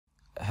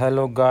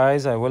Hello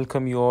guys, I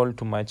welcome you all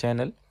to my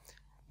channel.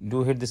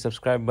 Do hit the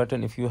subscribe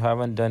button if you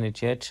haven't done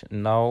it yet.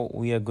 Now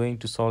we are going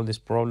to solve this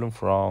problem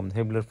from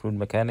Hibbeler fluid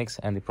mechanics,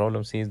 and the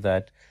problem says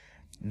that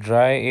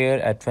dry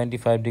air at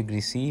 25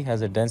 degrees C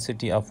has a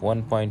density of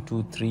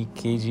 1.23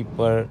 kg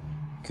per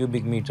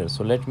cubic meter.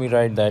 So let me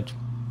write that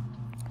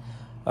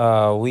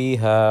we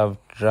have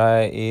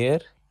dry air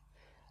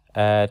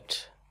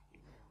at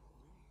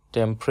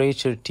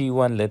temperature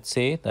T1, let's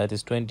say that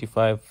is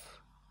 25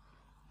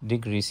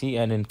 degrees C,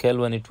 and in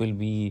Kelvin it will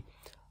be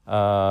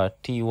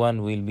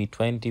T1 will be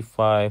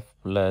 25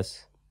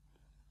 plus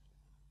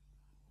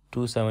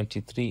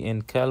 273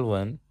 in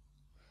Kelvin.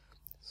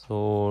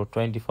 So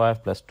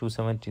 25 plus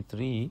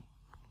 273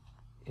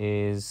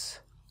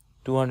 is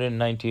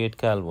 298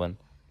 Kelvin.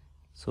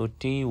 So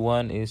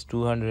T1 is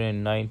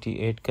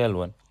 298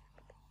 Kelvin.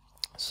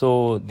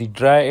 So the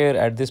dry air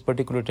at this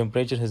particular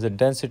temperature has a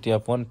density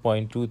of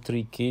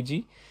 1.23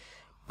 kg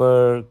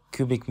per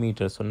cubic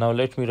meter. So now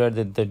let me write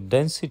that the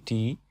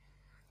density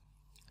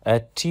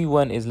at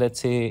T1 is, let's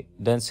say,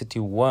 density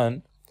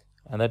 1,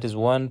 and that is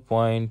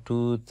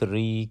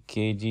 1.23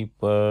 kg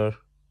per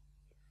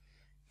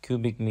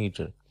cubic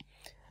meter.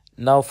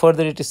 Now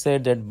further it is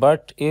said that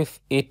but if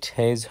it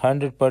has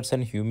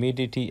 100%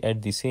 humidity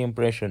at the same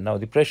pressure, now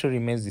the pressure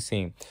remains the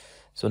same.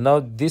 So now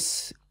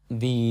this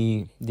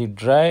the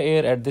dry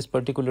air at this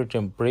particular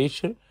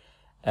temperature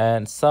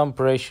and some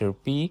pressure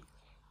P,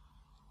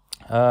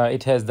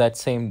 it has that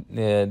same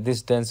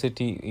this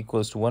density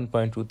equals to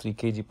 1.23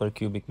 kg per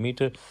cubic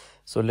meter.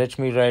 So let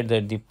me write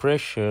that the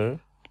pressure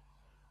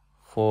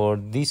for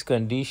these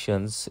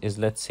conditions is,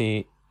 let's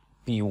say,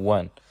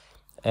 P1.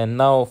 And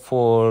now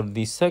for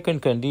the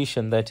second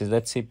condition, that is,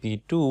 let's say,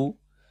 P2,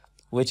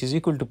 which is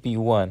equal to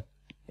P1.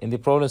 In the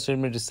problem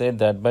statement it is said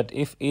that but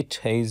if it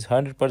has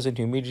 100%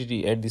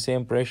 humidity at the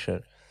same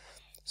pressure,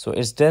 so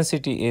its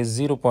density is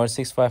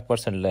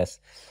 0.65% less.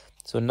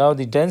 So now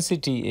the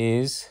density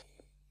is,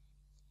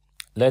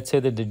 let's say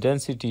that the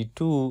density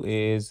 2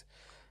 is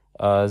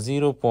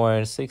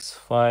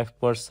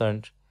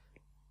 0.65%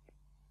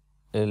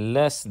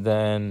 less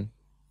than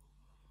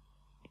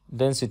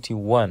density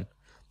 1.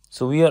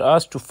 So we are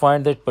asked to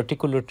find that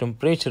particular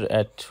temperature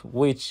at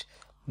which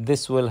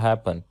this will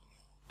happen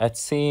at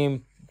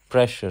same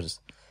pressures.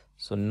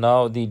 So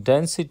now the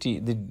density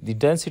is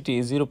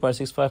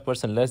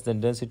 0.65% less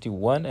than density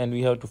 1, and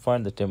we have to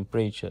find the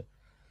temperature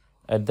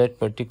at that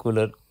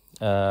particular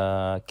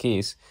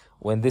case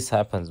when this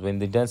happens, when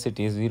the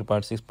density is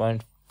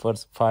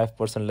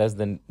 0.65% less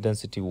than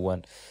density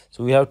 1.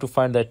 So we have to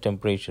find that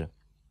temperature.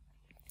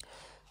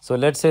 So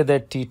let's say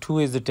that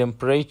T2 is the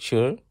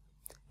temperature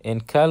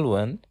in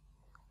Kelvin,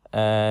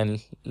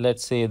 and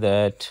let's say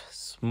that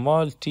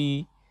small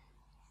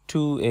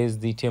t2 is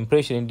the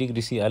temperature in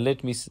degree C.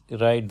 Let me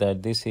write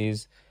that this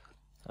is,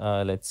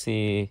 let's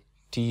say,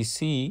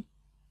 Tc,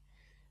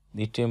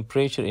 the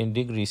temperature in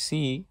degree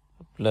C,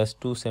 plus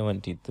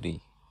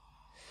 273.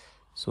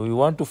 So we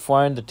want to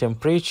find the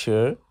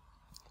temperature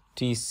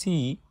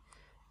Tc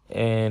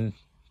in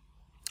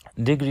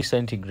degree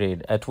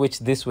centigrade at which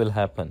this will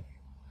happen.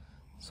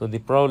 So the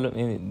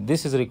problem,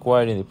 this is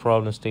required in the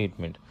problem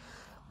statement.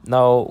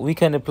 Now we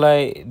can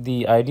apply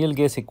the ideal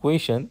gas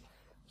equation.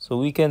 So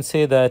we can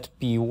say that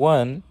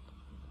P1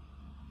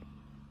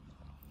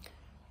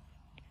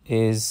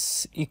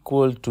 is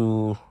equal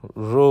to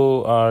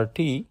rho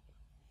RT,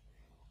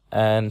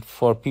 and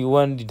for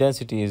P1 the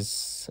density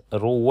is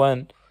rho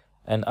 1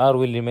 and R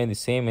will remain the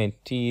same, and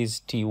T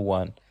is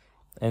T1.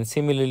 And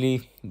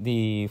similarly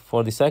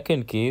for the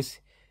second case,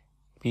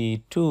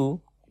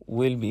 P2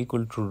 will be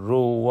equal to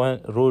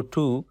rho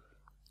 2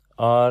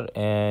 R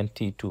and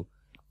T2.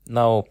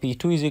 Now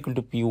P2 is equal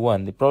to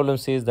P1. The problem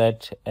says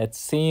that at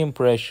same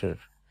pressure,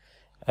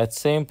 so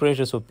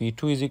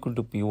P2 is equal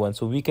to P1.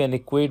 So we can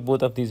equate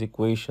both of these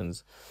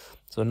equations.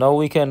 So now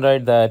we can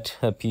write that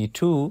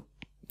P2,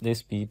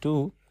 this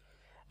P2,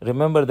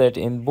 remember that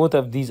in both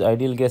of these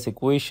ideal gas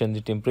equations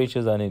the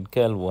temperatures are in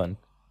Kelvin.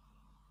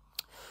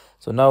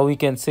 So now we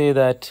can say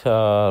that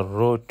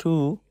rho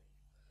 2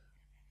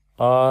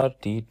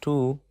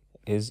 RT2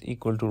 is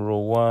equal to rho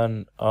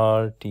 1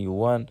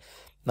 RT1.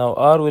 Now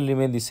R will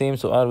remain the same,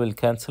 so R will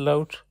cancel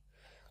out,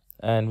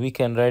 and we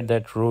can write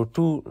that rho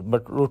 2,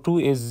 but rho 2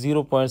 is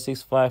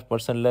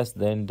 0.65% less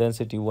than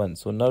density 1.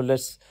 So now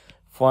let's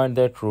find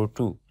that rho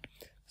 2.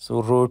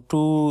 So rho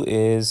 2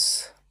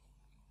 is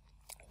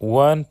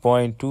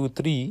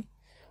 1.23,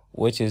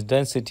 which is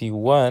density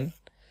 1,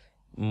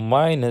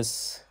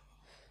 minus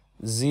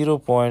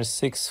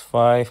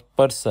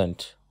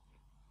 0.65%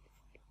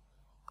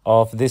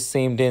 of this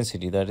same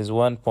density, that is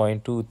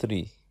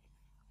 1.23.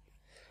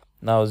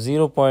 Now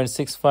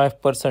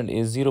 0.65%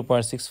 is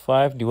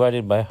 0.65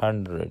 divided by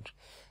 100.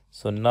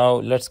 So now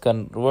let's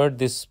convert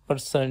this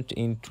percent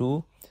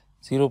into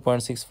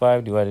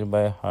 0.65 divided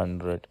by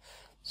 100.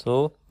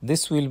 So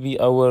this will be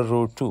our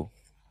rho 2.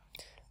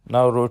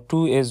 Now rho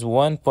 2 is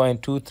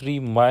 1.23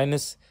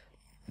 minus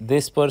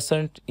this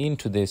percent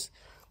into this.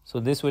 So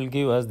this will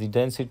give us the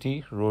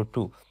density rho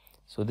 2.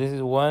 So this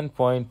is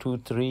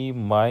 1.23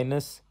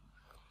 minus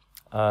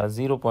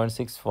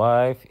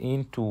 0.65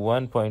 into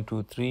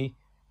 1.23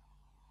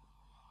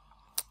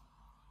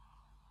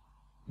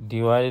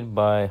 divided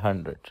by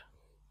 100.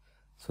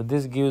 So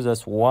this gives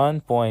us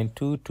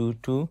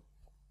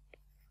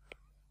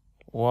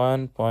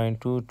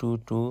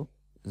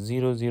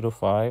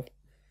 1.222005,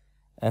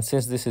 and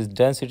since this is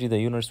density, the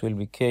units will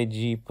be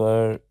kg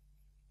per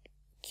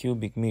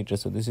cubic meter.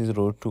 So this is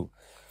rho 2.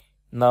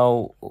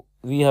 Now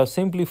we have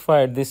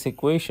simplified this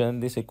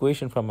equation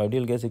from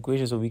ideal gas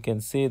equation, so we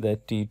can say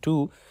that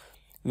T2,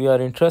 we are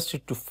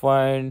interested to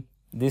find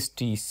this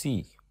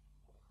Tc.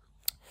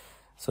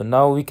 So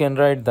now we can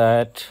write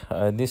that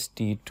this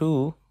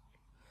T2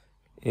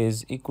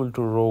 is equal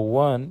to rho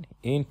 1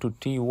 into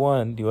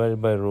T1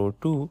 divided by rho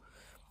 2.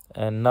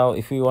 And now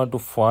if we want to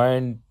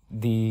find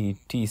the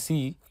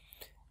Tc,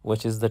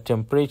 which is the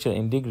temperature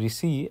in degree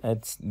C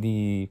at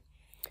the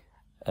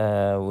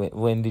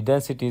when the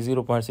density is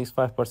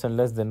 0.65%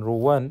 less than rho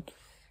 1,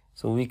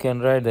 so we can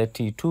write that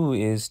T2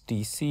 is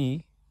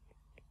Tc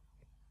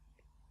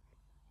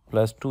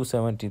plus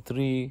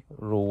 273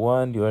 rho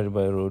 1 divided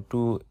by rho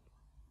 2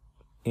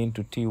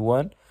 into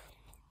T1.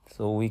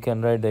 So we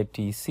can write that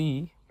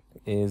Tc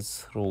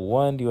is rho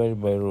 1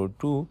 divided by rho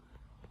 2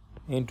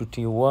 into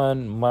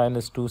T1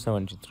 minus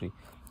 273.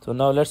 So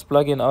now let's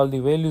plug in all the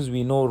values.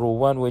 We know rho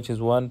 1, which is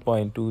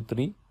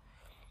 1.23.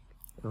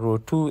 Rho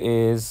 2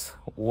 is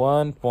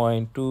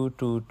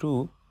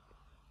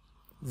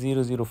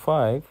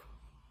 1.222005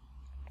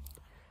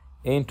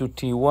 into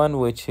T1,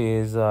 which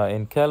is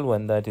in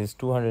Kelvin, that is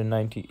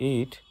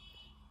 298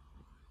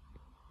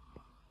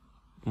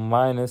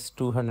 minus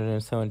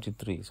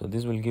 273. So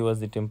this will give us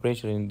the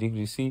temperature in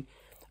degree C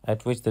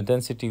at which the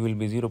density will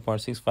be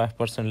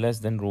 0.65% less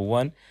than rho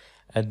 1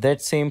 at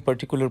that same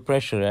particular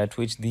pressure at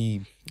which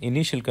the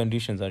initial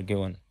conditions are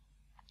given.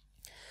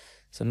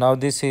 So now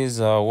this is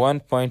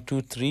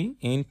 1.23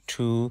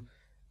 into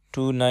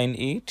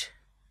 298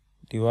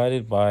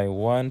 divided by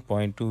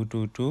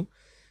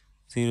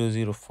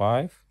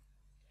 1.222005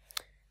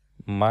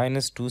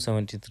 minus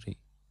 273.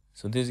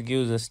 So this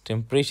gives us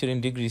temperature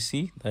in degree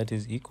C, that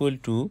is equal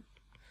to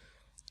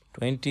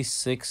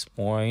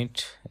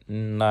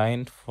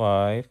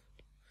 26.95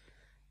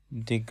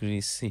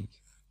 degrees C.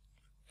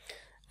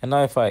 And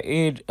now if I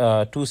add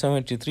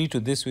 273 to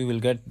this, we will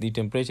get the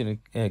temperature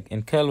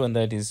in Kelvin,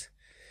 that is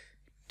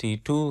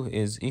T2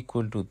 is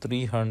equal to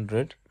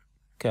 300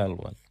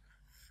 Kelvin.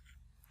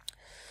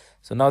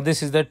 So now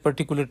this is that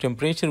particular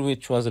temperature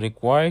which was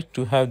required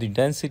to have the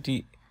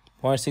density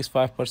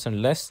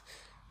 0.65% less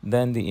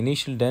than the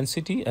initial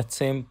density at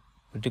same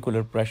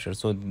particular pressure.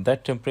 So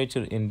that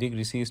temperature in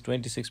degree C is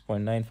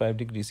 26.95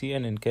 degrees C,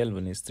 and in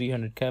Kelvin is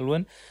 300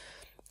 Kelvin.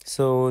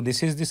 So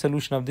this is the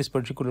solution of this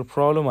particular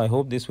problem. I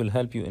hope this will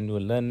help you in your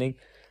learning.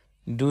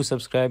 Do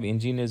subscribe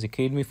Engineers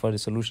Academy for the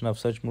solution of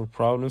such more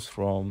problems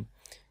from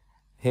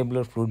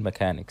Hibbeler Fluid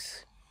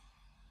Mechanics.